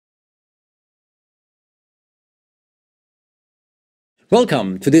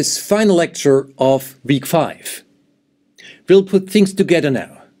Welcome to this final lecture of week 5. We'll put things together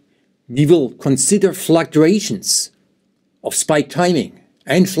now. We will consider fluctuations of spike timing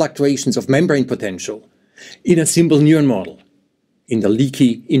and fluctuations of membrane potential in a simple neuron model, in the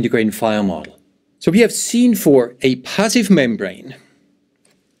leaky integrated fire model. So we have seen for a passive membrane,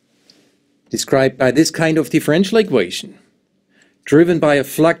 described by this kind of differential equation, driven by a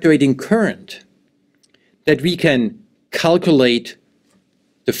fluctuating current, that we can calculate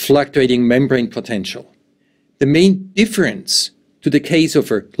the fluctuating membrane potential. The main difference to the case of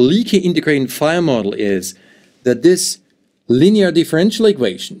a leaky integrated fire model is that this linear differential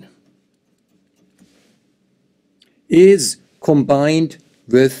equation is combined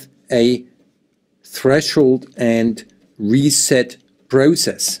with a threshold and reset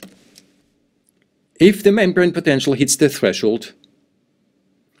process. If the membrane potential hits the threshold,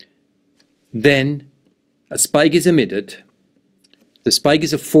 then a spike is emitted. The spike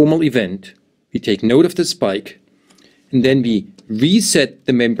is a formal event. We take note of the spike, and then we reset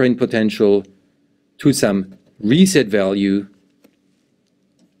the membrane potential to some reset value,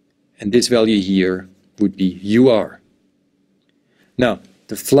 and this value here would be UR. Now,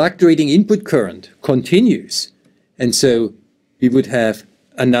 the fluctuating input current continues, and so we would have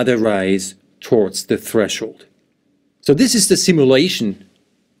another rise towards the threshold. So this is the simulation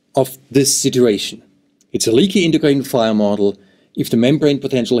of this situation. It's a leaky integrated fire model. If the membrane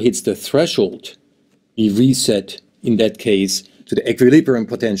potential hits the threshold, we reset, in that case, to the equilibrium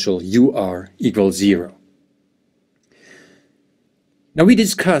potential UR equals 0. Now, we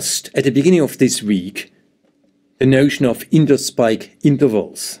discussed at the beginning of this week the notion of interspike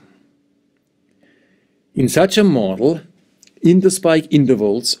intervals. In such a model, interspike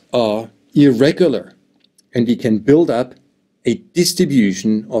intervals are irregular, and we can build up a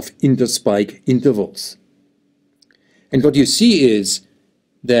distribution of interspike intervals. And what you see is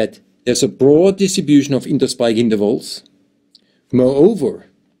that there's a broad distribution of interspike intervals. Moreover,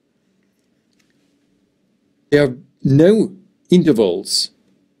 there are no intervals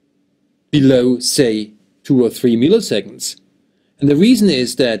below, say, 2 or 3 milliseconds. And the reason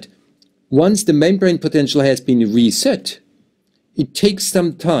is that once the membrane potential has been reset, it takes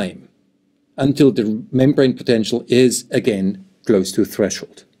some time until the membrane potential is again close to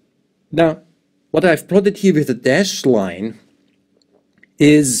threshold. Now, what I've plotted here with a dashed line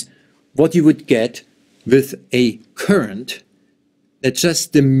is what you would get with a current that's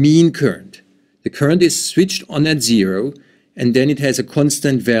just the mean current. The current is switched on at 0, and then it has a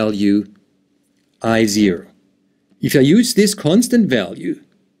constant value I0. If I use this constant value,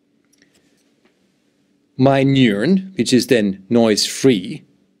 my neuron, which is then noise-free,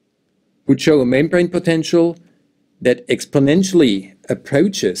 would show a membrane potential that exponentially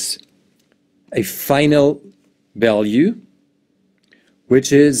approaches a final value,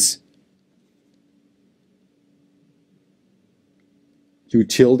 which is U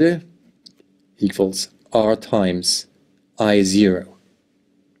tilde equals R times I0.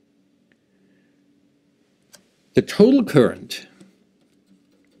 The total current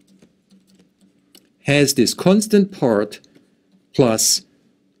has this constant part plus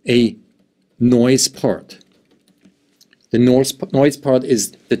a noise part. The noise part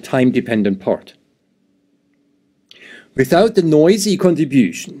is the time-dependent part. Without the noisy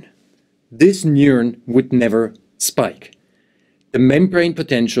contribution, this neuron would never spike. The membrane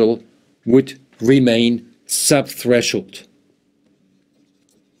potential would remain subthreshold.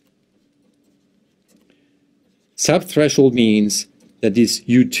 Subthreshold means that this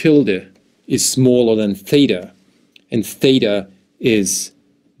U tilde is smaller than theta, and theta is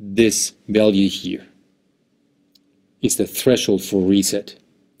this value here. Is the threshold for reset.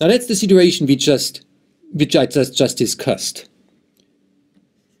 Now that's the situation which I just discussed.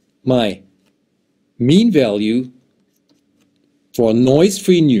 My mean value for a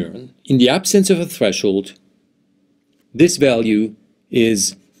noise-free neuron in the absence of a threshold, this value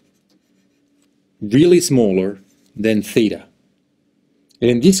is really smaller than theta. And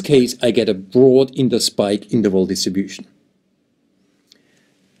in this case, I get a broad interspike interval distribution.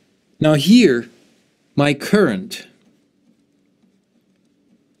 Now here, my current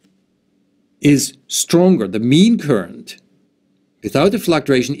is stronger. The mean current, without the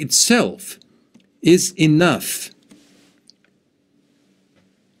fluctuation itself, is enough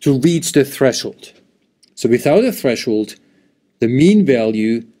to reach the threshold. So without a threshold, the mean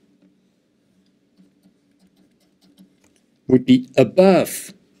value would be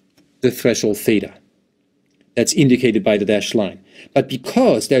above the threshold theta. That's indicated by the dashed line. But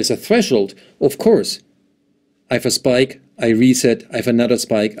because there's a threshold, of course, I have a spike, I reset, I have another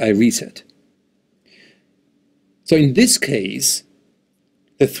spike, I reset. So in this case,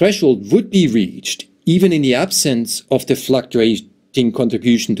 the threshold would be reached even in the absence of the fluctuating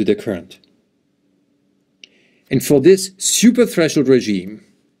contribution to the current. And for this superthreshold regime,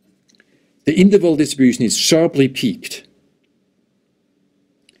 the interval distribution is sharply peaked.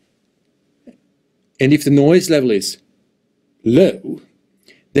 And if the noise level is low,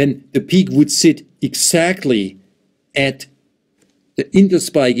 then the peak would sit exactly at the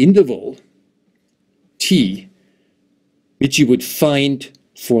interspike interval T, which you would find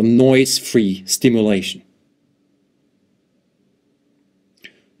for noise-free stimulation.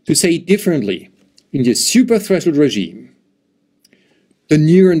 To say it differently, in the superthreshold regime, the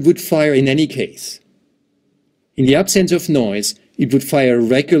neuron would fire in any case. In the absence of noise, it would fire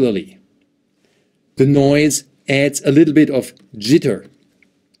regularly. The noise adds a little bit of jitter,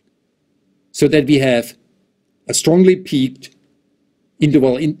 so that we have a strongly peaked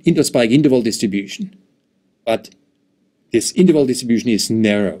interspike interval distribution. But this interval distribution is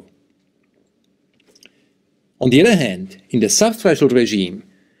narrow. On the other hand, in the subthreshold regime,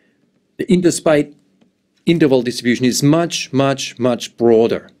 the interspike interval distribution is much, much, much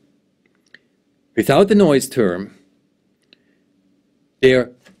broader. Without the noise term,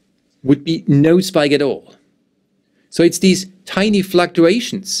 there would be no spike at all. So it's these tiny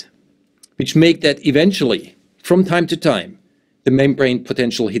fluctuations which make that eventually, from time to time, the membrane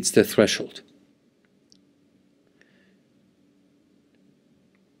potential hits the threshold.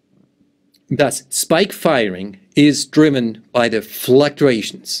 Thus, spike firing is driven by the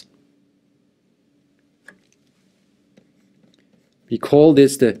fluctuations. We call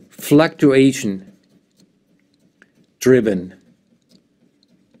this the fluctuation-driven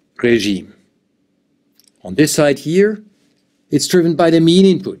regime. On this side here, it's driven by the mean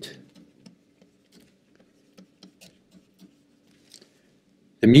input.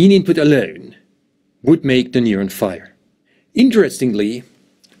 The mean input alone would make the neuron fire. Interestingly,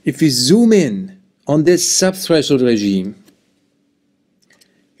 if we zoom in on this subthreshold regime,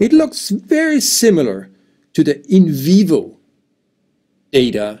 it looks very similar to the in vivo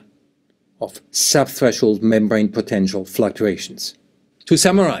data of subthreshold membrane potential fluctuations. To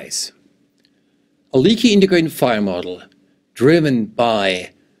summarize, a leaky integrated fire model driven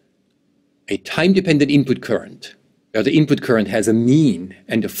by a time-dependent input current, where the input current has a mean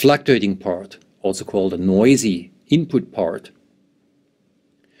and a fluctuating part, also called a noisy input part.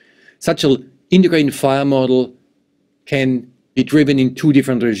 Such an integrated fire model can be driven in two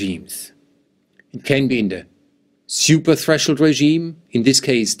different regimes. It can be in the superthreshold regime. In this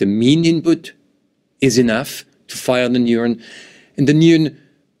case, the mean input is enough to fire the neuron, and the neuron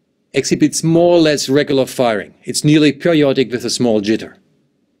exhibits more or less regular firing. It's nearly periodic with a small jitter.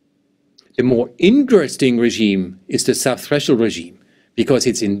 The more interesting regime is the subthreshold regime, because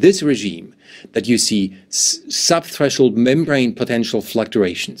it's in this regime that you see subthreshold membrane potential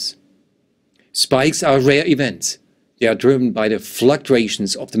fluctuations. Spikes are rare events. They are driven by the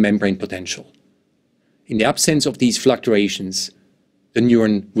fluctuations of the membrane potential. In the absence of these fluctuations, the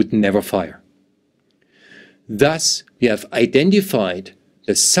neuron would never fire. Thus, we have identified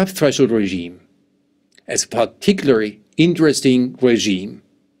the subthreshold regime as a particularly interesting regime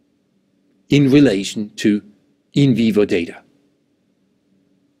in relation to in vivo data.